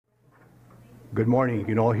Good morning. You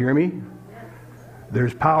can all hear me?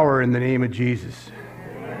 There's power in the name of Jesus.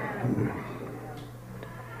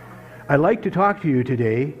 I'd like to talk to you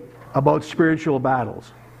today about spiritual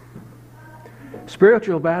battles.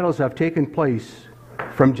 Spiritual battles have taken place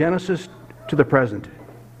from Genesis to the present.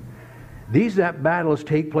 These battles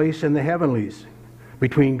take place in the heavenlies,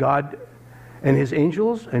 between God and his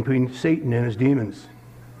angels and between Satan and his demons.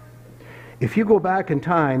 If you go back in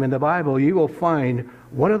time in the Bible, you will find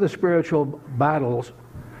one of the spiritual battles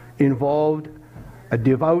involved a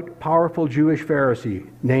devout, powerful Jewish Pharisee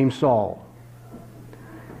named Saul.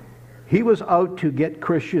 He was out to get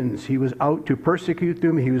Christians. He was out to persecute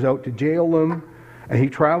them. He was out to jail them. And he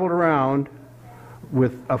traveled around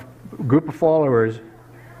with a group of followers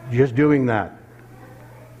just doing that,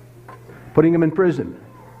 putting them in prison.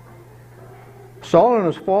 Saul and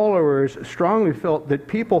his followers strongly felt that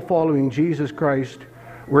people following Jesus Christ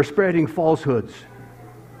were spreading falsehoods.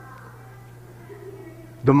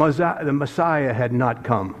 The Messiah had not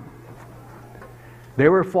come. They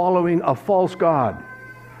were following a false god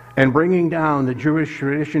and bringing down the Jewish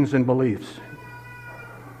traditions and beliefs.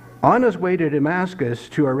 On his way to Damascus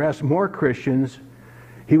to arrest more Christians,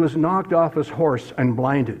 he was knocked off his horse and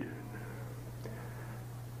blinded.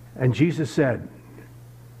 And Jesus said,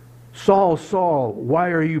 "Saul, Saul,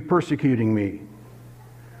 why are you persecuting me?"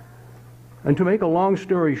 And to make a long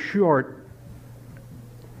story short,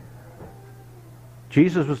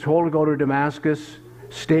 Jesus was told to go to Damascus,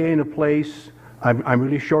 stay in a place. I'm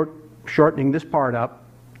really shortening this part up.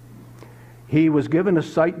 He was given his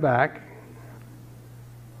sight back,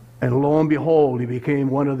 and lo and behold, he became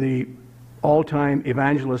one of the all-time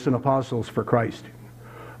evangelists and apostles for Christ,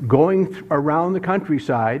 going around the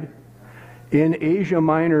countryside in Asia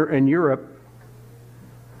Minor and Europe,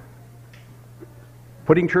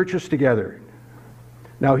 putting churches together.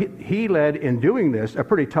 Now, he led, in doing this, a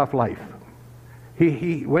pretty tough life.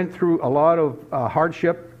 He went through a lot of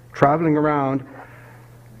hardship, traveling around,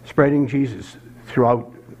 spreading Jesus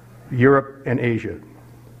throughout Europe and Asia.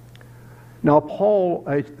 Now, Paul,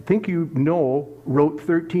 I think you know, wrote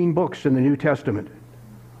 13 books in the New Testament.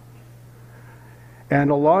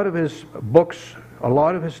 And a lot of his books, a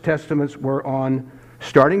lot of his testaments were on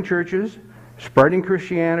starting churches, spreading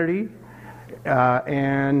Christianity,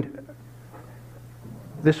 and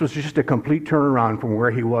this was just a complete turnaround from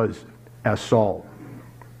where he was as Saul.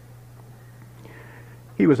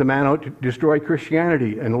 He was a man out to destroy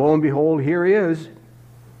Christianity, and lo and behold, here he is,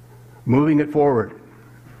 moving it forward,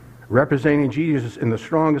 representing Jesus in the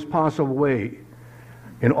strongest possible way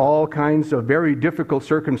in all kinds of very difficult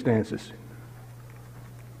circumstances.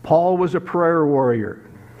 Paul was a prayer warrior.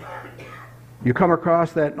 You come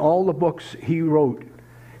across that in all the books he wrote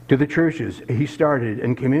to the churches he started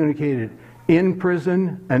and communicated in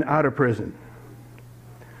prison and out of prison.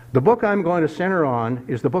 The book I'm going to center on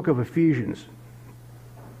is the book of Ephesians.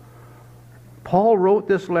 Paul wrote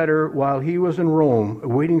this letter while he was in Rome,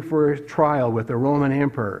 waiting for his trial with the Roman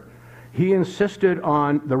emperor. He insisted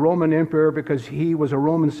on the Roman emperor because he was a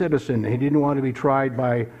Roman citizen. He didn't want to be tried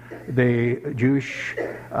by the Jewish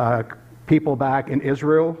people back in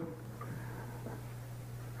Israel.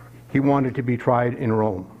 He wanted to be tried in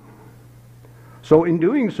Rome. So in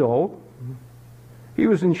doing so, he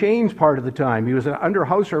was in chains part of the time. He was under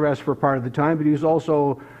house arrest for part of the time, but he was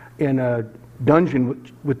also in a dungeon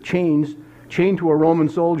with chains, chained to a Roman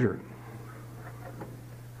soldier.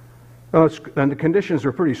 And the conditions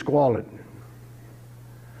were pretty squalid.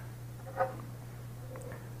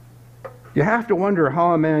 You have to wonder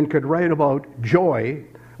how a man could write about joy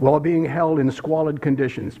while being held in squalid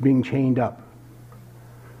conditions, being chained up.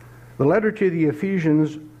 The letter to the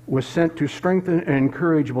Ephesians was sent to strengthen and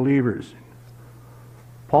encourage believers.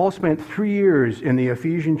 Paul spent 3 years in the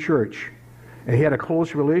Ephesian church, and he had a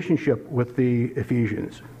close relationship with the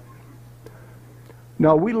Ephesians.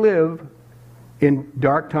 Now, we live in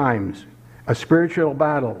dark times. A spiritual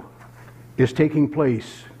battle is taking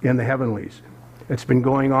place in the heavenlies. It's been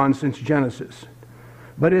going on since Genesis.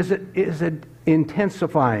 But is it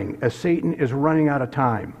intensifying as Satan is running out of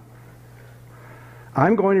time?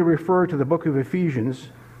 I'm going to refer to the book of Ephesians.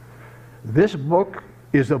 This book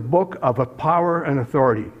is a book of a power and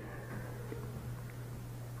authority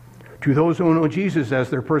to those who know Jesus as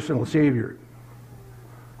their personal Savior.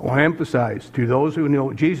 I want to emphasize, to those who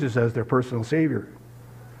know Jesus as their personal Savior.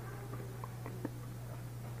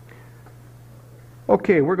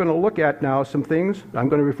 Okay, we're going to look at now some things. I'm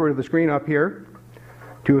going to refer to the screen up here,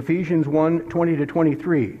 to Ephesians 1, 20 to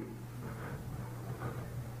 23.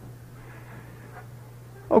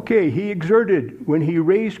 Okay, he exerted when he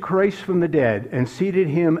raised Christ from the dead and seated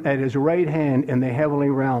him at his right hand in the heavenly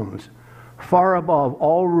realms, far above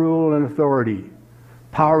all rule and authority,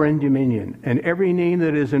 power and dominion, and every name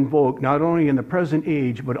that is invoked, not only in the present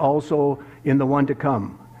age, but also in the one to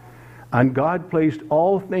come. And God placed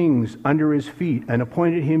all things under his feet and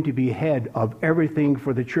appointed him to be head of everything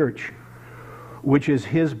for the church, which is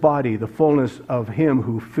his body, the fullness of him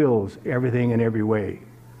who fills everything in every way.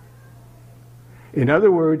 In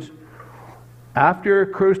other words, after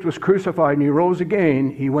Christ was crucified and he rose again,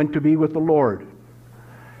 he went to be with the Lord.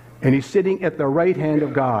 And he's sitting at the right hand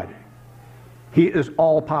of God. He is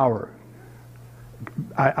all power.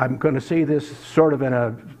 I'm going to say this sort of in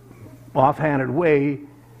a offhanded way.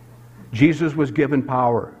 Jesus was given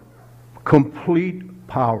power, complete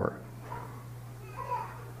power.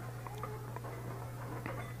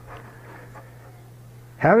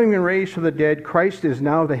 Having been raised from the dead, Christ is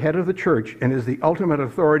now the head of the church and is the ultimate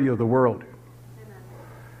authority of the world. Amen.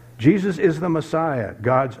 Jesus is the Messiah,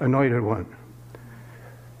 God's anointed one.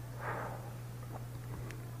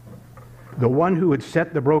 The one who would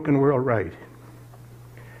set the broken world right.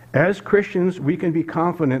 As Christians, we can be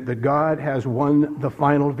confident that God has won the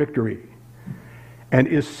final victory and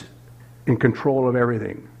is in control of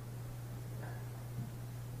everything.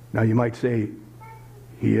 Now you might say,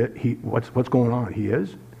 what's going on? He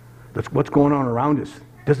is? That's what's going on around us.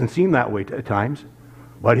 Doesn't seem that way at times,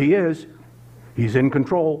 but he is. He's in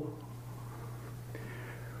control.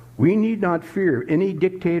 We need not fear any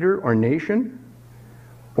dictator or nation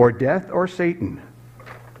or death or Satan.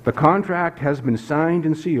 The contract has been signed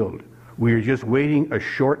and sealed. We are just waiting a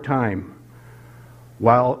short time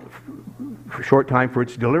for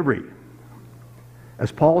its delivery.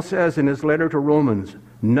 As Paul says in his letter to Romans,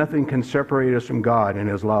 nothing can separate us from God and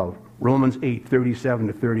his love. Romans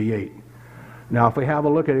 8:37-38. Now if we have a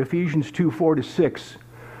look at Ephesians 2:4-6,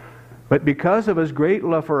 but because of his great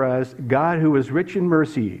love for us, God, who is rich in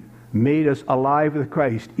mercy, made us alive with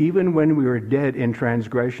Christ, even when we were dead in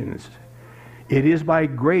transgressions. It is by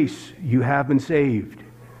grace you have been saved,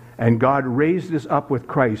 and God raised us up with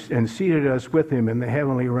Christ and seated us with him in the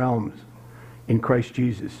heavenly realms in Christ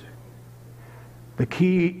Jesus.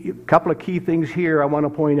 Couple of key things here I want to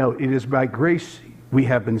point out. It is by grace we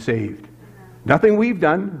have been saved. Nothing we've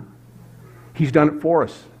done. He's done it for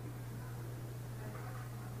us.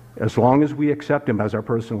 As long as we accept him as our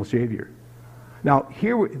personal Savior. Now,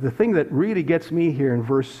 here, the thing that really gets me here in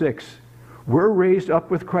verse 6, we're raised up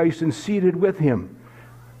with Christ and seated with him.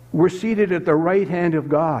 We're seated at the right hand of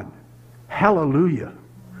God. Hallelujah.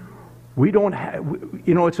 We don't have,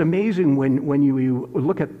 it's amazing when you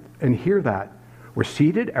look at and hear that. We're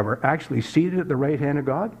seated, and we're actually seated at the right hand of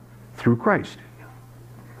God through Christ.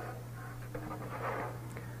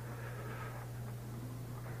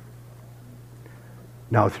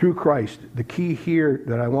 Now, through Christ, the key here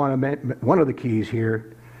that I want to mention, one of the keys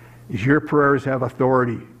here, is your prayers have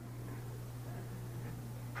authority.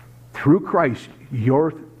 Through Christ,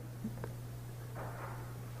 your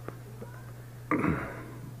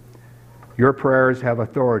prayers have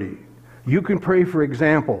authority. You can pray, for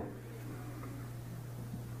example,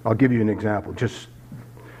 I'll give you an example. Just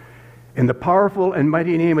in the powerful and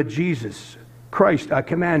mighty name of Jesus Christ, I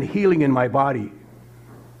command healing in my body.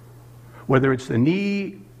 Whether it's the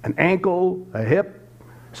knee, an ankle, a hip,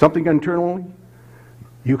 something internally,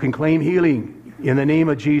 you can claim healing in the name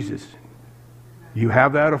of Jesus. You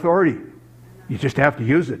have that authority. You just have to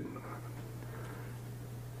use it.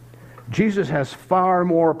 Jesus has far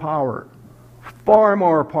more power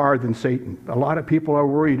than Satan. A lot of people are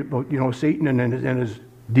worried about, Satan and his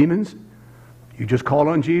demons. You just call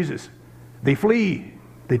on Jesus. They flee.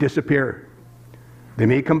 They disappear. They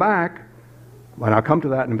may come back, and I'll come to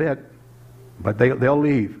that in a bit, but they'll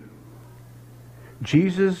leave.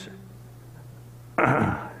 Jesus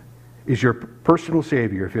is your personal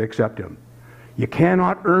Savior if you accept him. You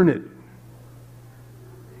cannot earn it.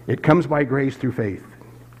 It comes by grace through faith.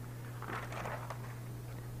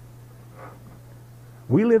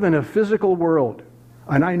 We live in a physical world,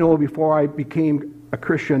 and I know before I became a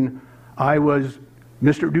Christian, I was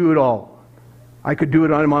Mr. Do-It-All. I could do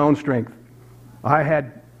it on my own strength. I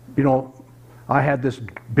had this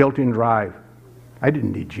built-in drive. I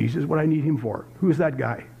didn't need Jesus. What I need him for? Who's that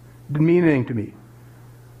guy? Didn't mean anything to me.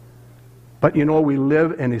 But we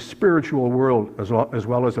live in a spiritual world as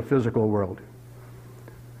well as a physical world.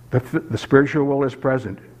 The spiritual world is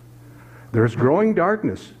present. There's growing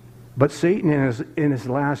darkness, but Satan in his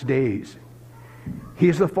last days. He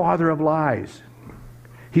is the father of lies.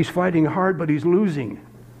 He's fighting hard, but he's losing.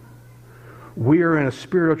 We are in a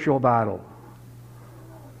spiritual battle.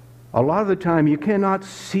 A lot of the time you cannot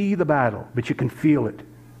see the battle, but you can feel it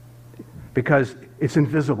because it's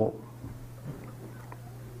invisible.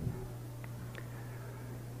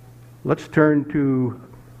 Let's turn to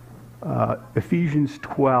Ephesians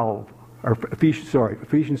 12, or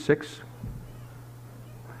Ephesians 6.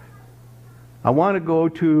 I want to go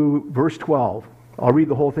to verse 12. I'll read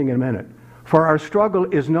the whole thing in a minute. For our struggle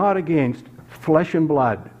is not against flesh and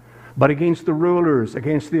blood, but against the rulers,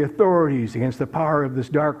 against the authorities, against the power of this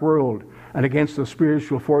dark world, and against the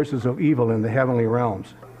spiritual forces of evil in the heavenly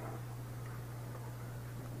realms.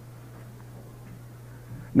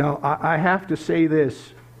 Now, I have to say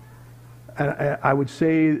this. I would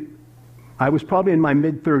say I was probably in my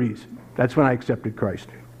mid-30s. That's when I accepted Christ.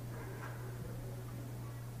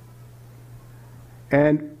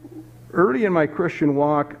 And early in my Christian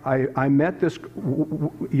walk, I met this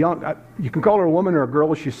young, you can call her a woman or a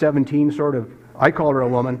girl, she's 17, sort of. I call her a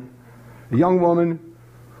woman. A young woman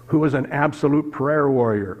who was an absolute prayer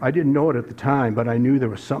warrior. I didn't know it at the time, but I knew there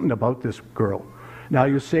was something about this girl. Now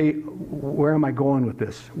you say, where am I going with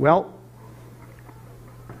this? Well,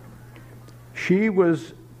 she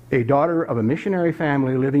was a daughter of a missionary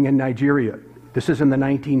family living in Nigeria. This is in the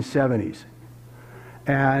 1970s.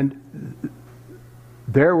 And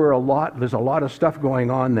there's a lot of stuff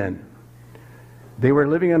going on then. They were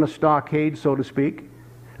living in a stockade, so to speak.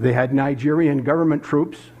 They had Nigerian government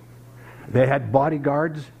troops. They had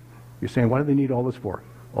bodyguards. You're saying, what do they need all this for?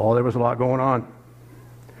 Oh, there was a lot going on.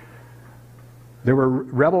 There were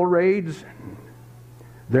rebel raids.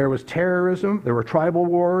 There was terrorism. There were tribal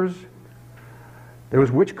wars. There was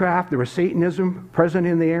witchcraft. There was Satanism present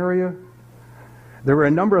in the area. There were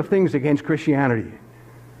a number of things against Christianity.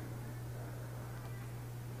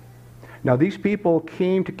 Now, these people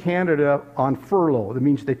came to Canada on furlough. That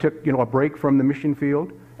means they took, a break from the mission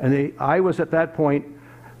field. And I was at that point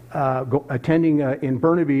attending in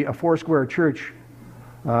Burnaby a Foursquare church,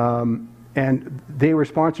 and they were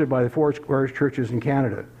sponsored by the Foursquare churches in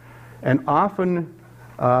Canada. And often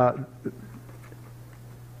the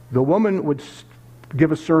woman would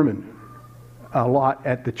give a sermon a lot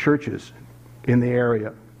at the churches in the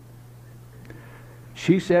area.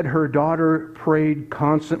 She said her daughter prayed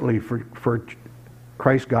constantly for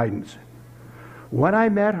Christ's guidance. When I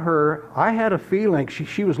met her, I had a feeling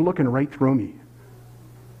she was looking right through me.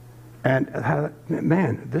 And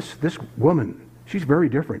man, this woman, she's very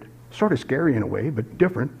different. Sort of scary in a way, but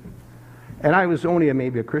different. And I was only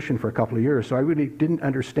maybe a Christian for a couple of years, so I really didn't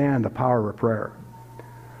understand the power of prayer.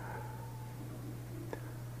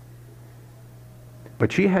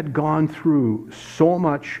 But she had gone through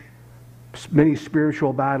many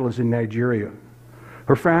spiritual battles in Nigeria.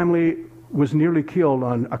 Her family was nearly killed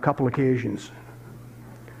on a couple occasions.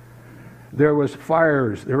 There was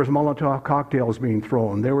fires, there was Molotov cocktails being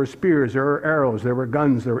thrown, there were spears, there were arrows, there were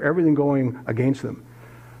guns, there were everything going against them.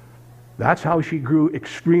 That's how she grew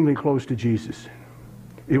extremely close to Jesus.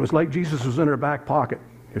 It was like Jesus was in her back pocket,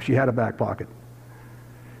 if she had a back pocket.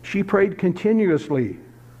 She prayed continuously.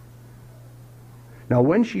 Now,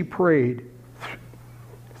 when she prayed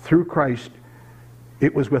through Christ,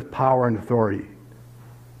 it was with power and authority.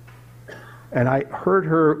 And I heard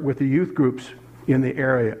her with the youth groups in the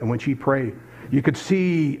area, and when she prayed, you could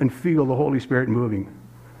see and feel the Holy Spirit moving.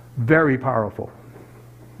 Very powerful.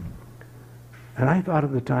 And I thought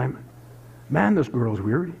at the time, man, this girl's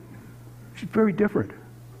weird. She's very different.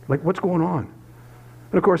 Like, what's going on?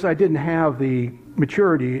 And of course, I didn't have the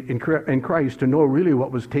maturity in Christ to know really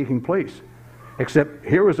what was taking place. Except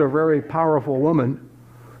here was a very powerful woman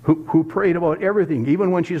who prayed about everything, even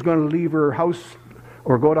when she's going to leave her house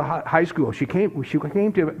or go to high school. She came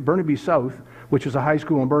to Burnaby South, which is a high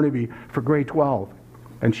school in Burnaby, for grade 12.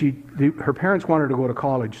 And her parents wanted her to go to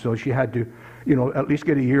college, so she had to, at least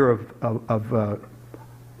get a year of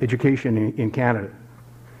education in Canada.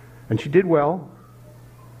 And she did well,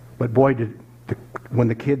 but boy, when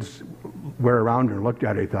the kids were around her and looked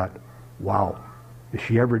at her, they thought, wow, is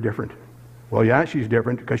she ever different? Well, yeah, she's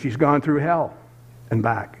different because she's gone through hell and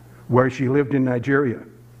back, where she lived in Nigeria.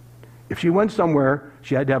 If she went somewhere,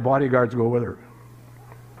 she had to have bodyguards go with her.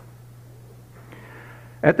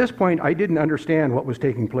 At this point, I didn't understand what was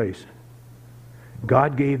taking place.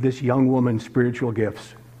 God gave this young woman spiritual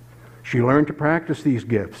gifts. She learned to practice these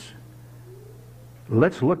gifts.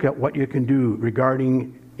 Let's look at what you can do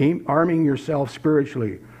regarding arming yourself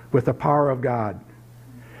spiritually with the power of God.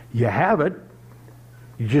 You have it.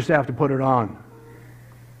 You just have to put it on.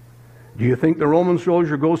 Do you think the Roman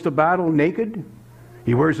soldier goes to battle naked?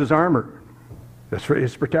 He wears his armor. That's for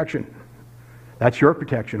his protection. That's your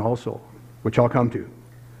protection also, which I'll come to.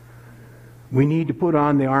 We need to put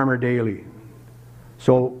on the armor daily.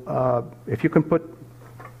 So if you can put,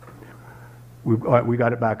 we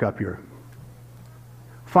got it back up here.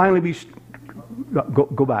 Finally,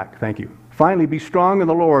 go back, thank you. Finally, be strong in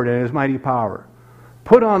the Lord and His mighty power.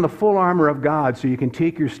 Put on the full armor of God so you can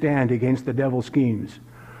take your stand against the devil's schemes.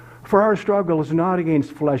 For our struggle is not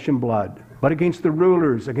against flesh and blood, but against the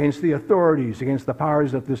rulers, against the authorities, against the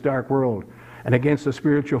powers of this dark world, and against the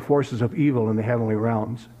spiritual forces of evil in the heavenly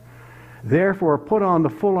realms. Therefore, put on the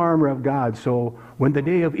full armor of God, so when the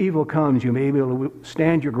day of evil comes, you may be able to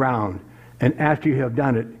stand your ground, and after you have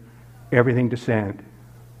done it, everything to stand.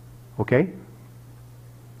 Okay?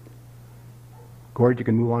 Gord, you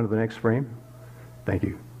can move on to the next frame. Thank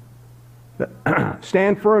you.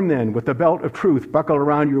 Stand firm then, with the belt of truth buckled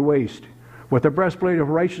around your waist, with the breastplate of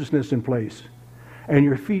righteousness in place, and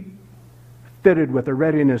your feet fitted with the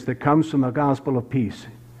readiness that comes from the gospel of peace.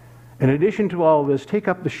 In addition to all this, take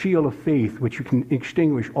up the shield of faith, which you can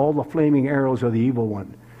extinguish all the flaming arrows of the evil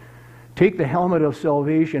one. Take the helmet of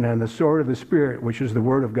salvation and the sword of the Spirit, which is the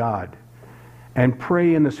word of God, and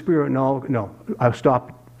pray in the Spirit. I'll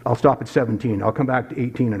stop at 17. I'll come back to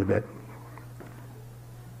 18 in a bit.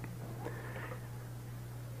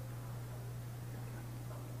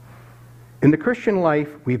 In the Christian life,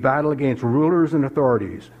 we battle against rulers and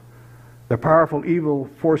authorities, the powerful evil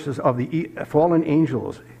forces of the fallen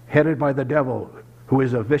angels, headed by the devil, who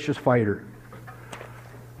is a vicious fighter.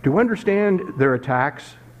 To understand their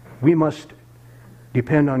attacks, we must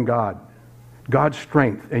depend on God, God's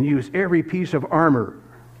strength, and use every piece of armor.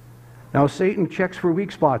 Now, Satan checks for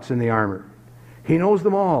weak spots in the armor. He knows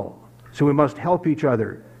them all, so we must help each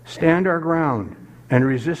other, stand our ground, and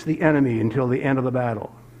resist the enemy until the end of the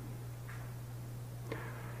battle.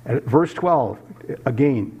 At verse 12,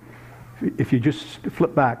 again, if you just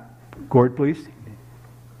flip back, Gord, please.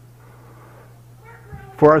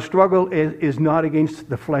 For our struggle is not against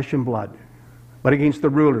the flesh and blood, but against the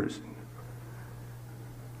rulers.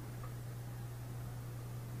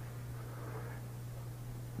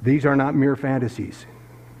 These are not mere fantasies.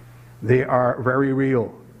 They are very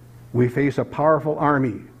real. We face a powerful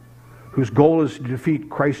army whose goal is to defeat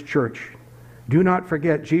Christ's church. Do not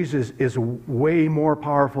forget, Jesus is way more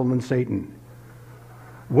powerful than Satan.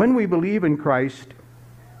 When we believe in Christ,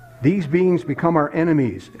 these beings become our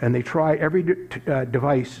enemies, and they try every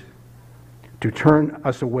device to turn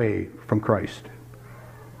us away from Christ.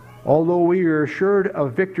 Although we are assured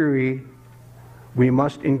of victory, we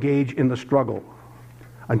must engage in the struggle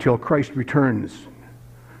until Christ returns,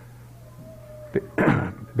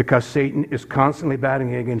 because Satan is constantly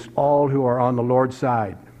battling against all who are on the Lord's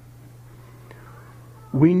side.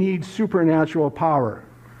 We need supernatural power.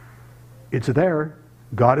 It's there.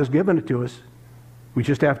 God has given it to us. We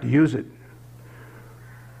just have to use it.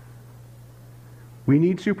 We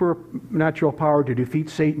need supernatural power to defeat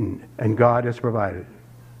Satan, and God has provided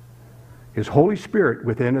His Holy Spirit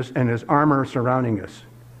within us and His armor surrounding us.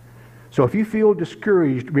 So if you feel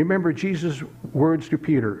discouraged, remember Jesus' words to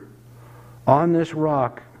Peter, "On this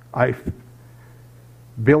rock I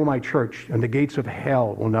build my church, and the gates of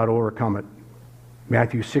hell will not overcome it."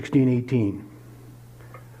 Matthew 16:18.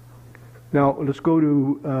 Now let's go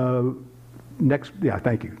to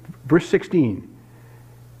thank you. Verse 16.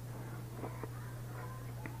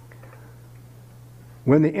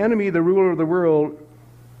 When the enemy, the ruler of the world,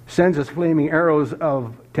 sends us flaming arrows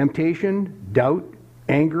of temptation, doubt,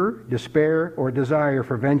 anger, despair, or desire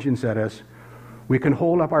for vengeance at us, we can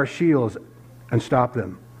hold up our shields and stop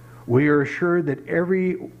them. We are assured that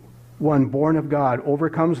every one born of God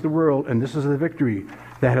overcomes the world, and this is the victory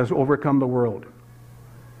that has overcome the world.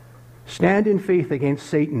 Stand in faith against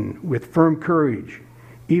Satan with firm courage,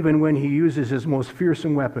 even when he uses his most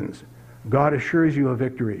fearsome weapons. God assures you of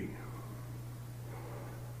victory.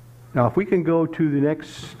 Now, if we can go to the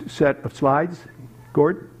next set of slides,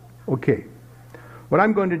 Gord? Okay. What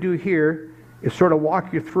I'm going to do here is sort of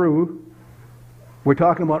walk you through. We're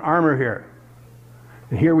talking about armor here.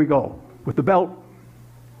 And here we go. With the belt,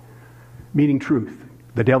 meaning truth.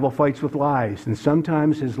 The devil fights with lies, and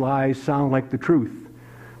sometimes his lies sound like the truth.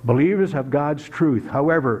 Believers have God's truth,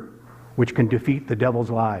 however, which can defeat the devil's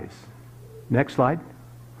lies. Next slide.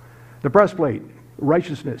 The breastplate,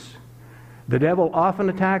 righteousness. The devil often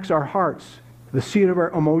attacks our hearts, the seat of our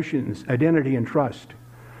emotions, identity, and trust.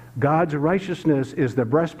 God's righteousness is the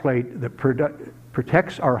breastplate that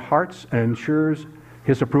protects our hearts and ensures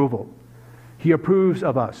His approval. He approves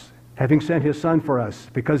of us, having sent His Son for us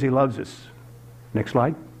because He loves us. Next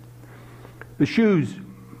slide. The shoes.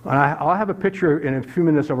 I'll have a picture in a few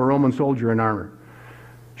minutes of a Roman soldier in armor.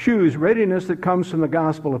 Shoes, readiness that comes from the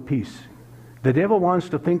gospel of peace. The devil wants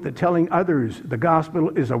to think that telling others the gospel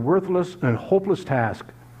is a worthless and hopeless task.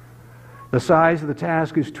 The size of the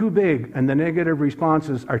task is too big, and the negative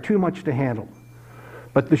responses are too much to handle.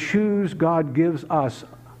 But the shoes God gives us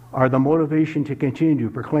are the motivation to continue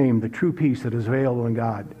to proclaim the true peace that is available in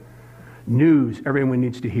God. news everyone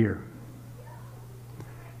needs to hear.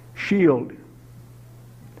 Shield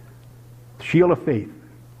of faith.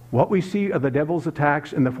 What we see are the devil's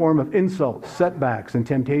attacks in the form of insults, setbacks, and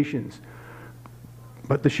temptations.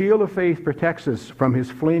 But the shield of faith protects us from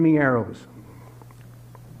his flaming arrows.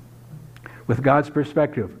 With God's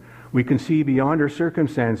perspective, we can see beyond our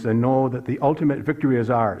circumstance and know that the ultimate victory is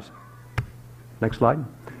ours. Next slide.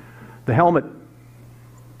 The helmet.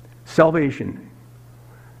 Salvation.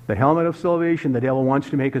 The helmet of salvation, the devil wants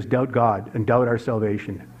to make us doubt God and doubt our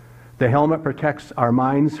salvation. The helmet protects our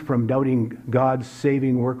minds from doubting God's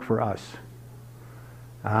saving work for us.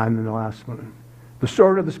 And then the last one. The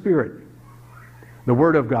sword of the Spirit. The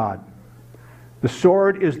Word of God. The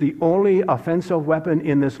sword is the only offensive weapon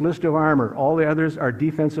in this list of armor. All the others are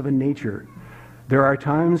defensive in nature. There are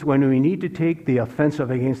times when we need to take the offensive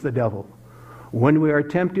against the devil. When we are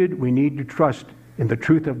tempted, we need to trust in the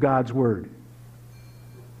truth of God's Word.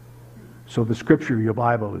 So the Scripture, your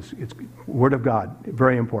Bible, it's Word of God,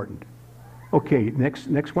 very important. Okay,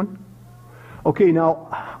 next one. Okay, now,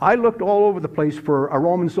 I looked all over the place for a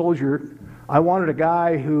Roman soldier. I wanted a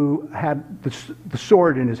guy who had the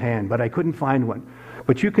sword in his hand, but I couldn't find one.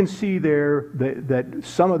 But you can see there that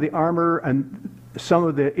some of the armor and some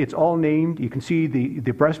of it's all named. You can see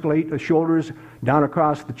the breastplate, the shoulders, down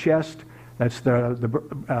across the chest. That's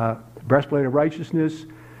the breastplate of righteousness.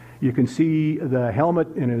 You can see the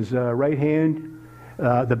helmet in his right hand.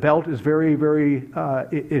 The belt is very, very,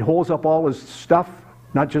 it holds up all his stuff,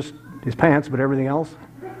 not just his pants, but everything else.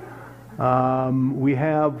 We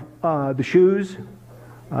have the shoes.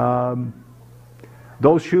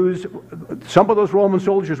 Those shoes, some of those Roman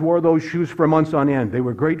soldiers wore those shoes for months on end. They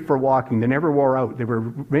were great for walking. They never wore out. They were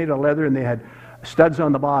made of leather and they had studs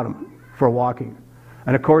on the bottom for walking.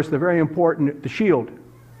 And of course, the very important, the shield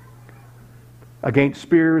against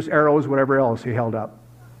spears, arrows, whatever else he held up.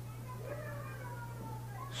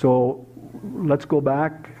 So let's go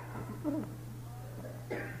back.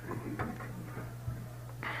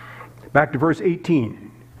 Back to verse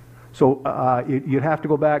 18. So you'd have to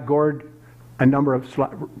go back, Gord, a number of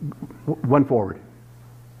one forward.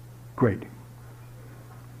 Great.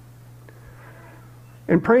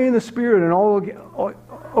 And pray in the Spirit on all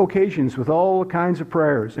occasions with all kinds of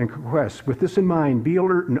prayers and requests. With this in mind, be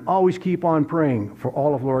alert and always keep on praying for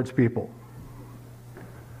all of Lord's people.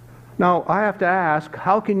 Now, I have to ask,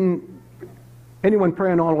 how can anyone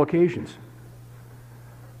pray on all occasions?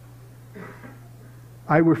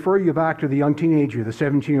 I refer you back to the young teenager, the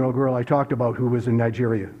 17-year-old girl I talked about who was in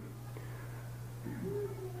Nigeria,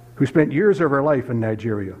 who spent years of her life in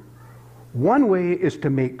Nigeria. One way is to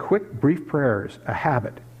make quick, brief prayers a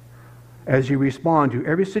habit as you respond to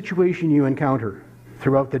every situation you encounter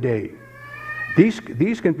throughout the day. These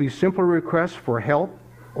can be simple requests for help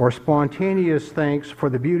or spontaneous thanks for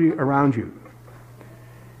the beauty around you.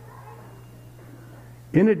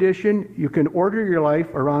 In addition, you can order your life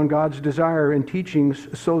around God's desire and teachings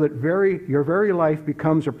so that your very life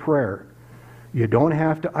becomes a prayer. You don't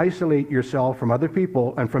have to isolate yourself from other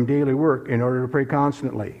people and from daily work in order to pray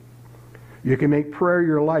constantly. You can make prayer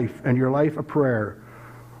your life and your life a prayer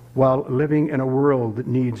while living in a world that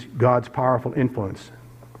needs God's powerful influence.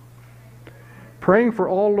 Praying for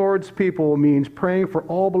all Lord's people means praying for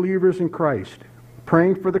all believers in Christ,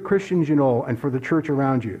 praying for the Christians you know and for the church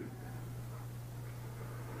around you.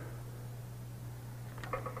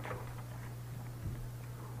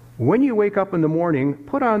 When you wake up in the morning,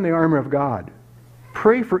 put on the armor of God.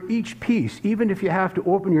 Pray for each piece, even if you have to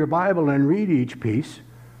open your Bible and read each piece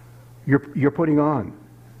you're putting on,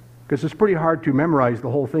 because it's pretty hard to memorize the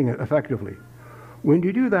whole thing effectively. When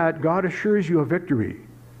you do that, God assures you a victory.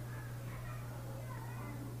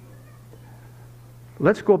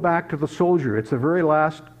 Let's go back to the soldier. It's the very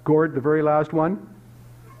last, Gord, the very last one.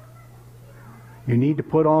 You need to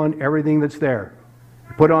put on everything that's there.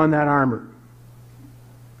 Put on that armor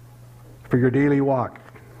for your daily walk.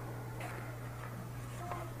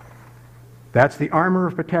 That's the armor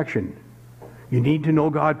of protection. You need to know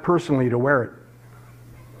God personally to wear it.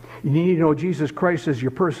 You need to know Jesus Christ as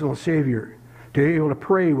your personal Savior, to be able to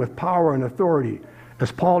pray with power and authority,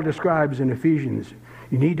 as Paul describes in Ephesians.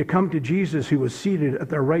 You need to come to Jesus who was seated at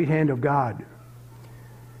the right hand of God.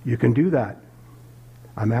 You can do that.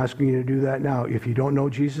 I'm asking you to do that now. If you don't know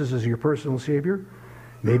Jesus as your personal Savior,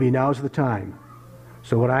 maybe now's the time.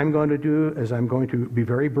 So what I'm going to do is I'm going to be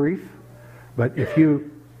very brief, but if you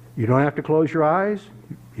don't have to close your eyes.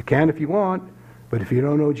 You can if you want, but if you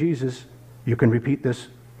don't know Jesus, you can repeat this,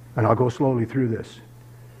 and I'll go slowly through this.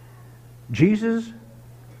 Jesus,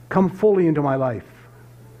 come fully into my life.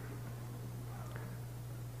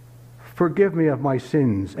 forgive me of my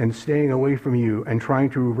sins and staying away from you and trying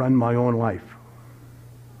to run my own life.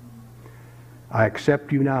 I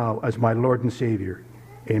accept you now as my Lord and Savior.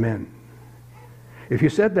 Amen. If you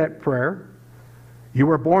said that prayer, you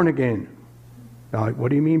were born again. Now, what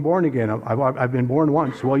do you mean born again? I've been born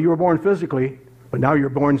once. Well, you were born physically, but now you're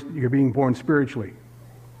being born spiritually.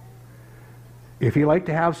 If you'd like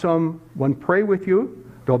to have someone pray with you,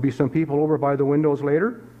 there'll be some people over by the windows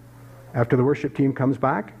later after the worship team comes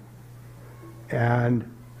back. And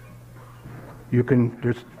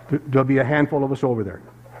there'll be a handful of us over there.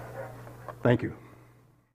 Thank you.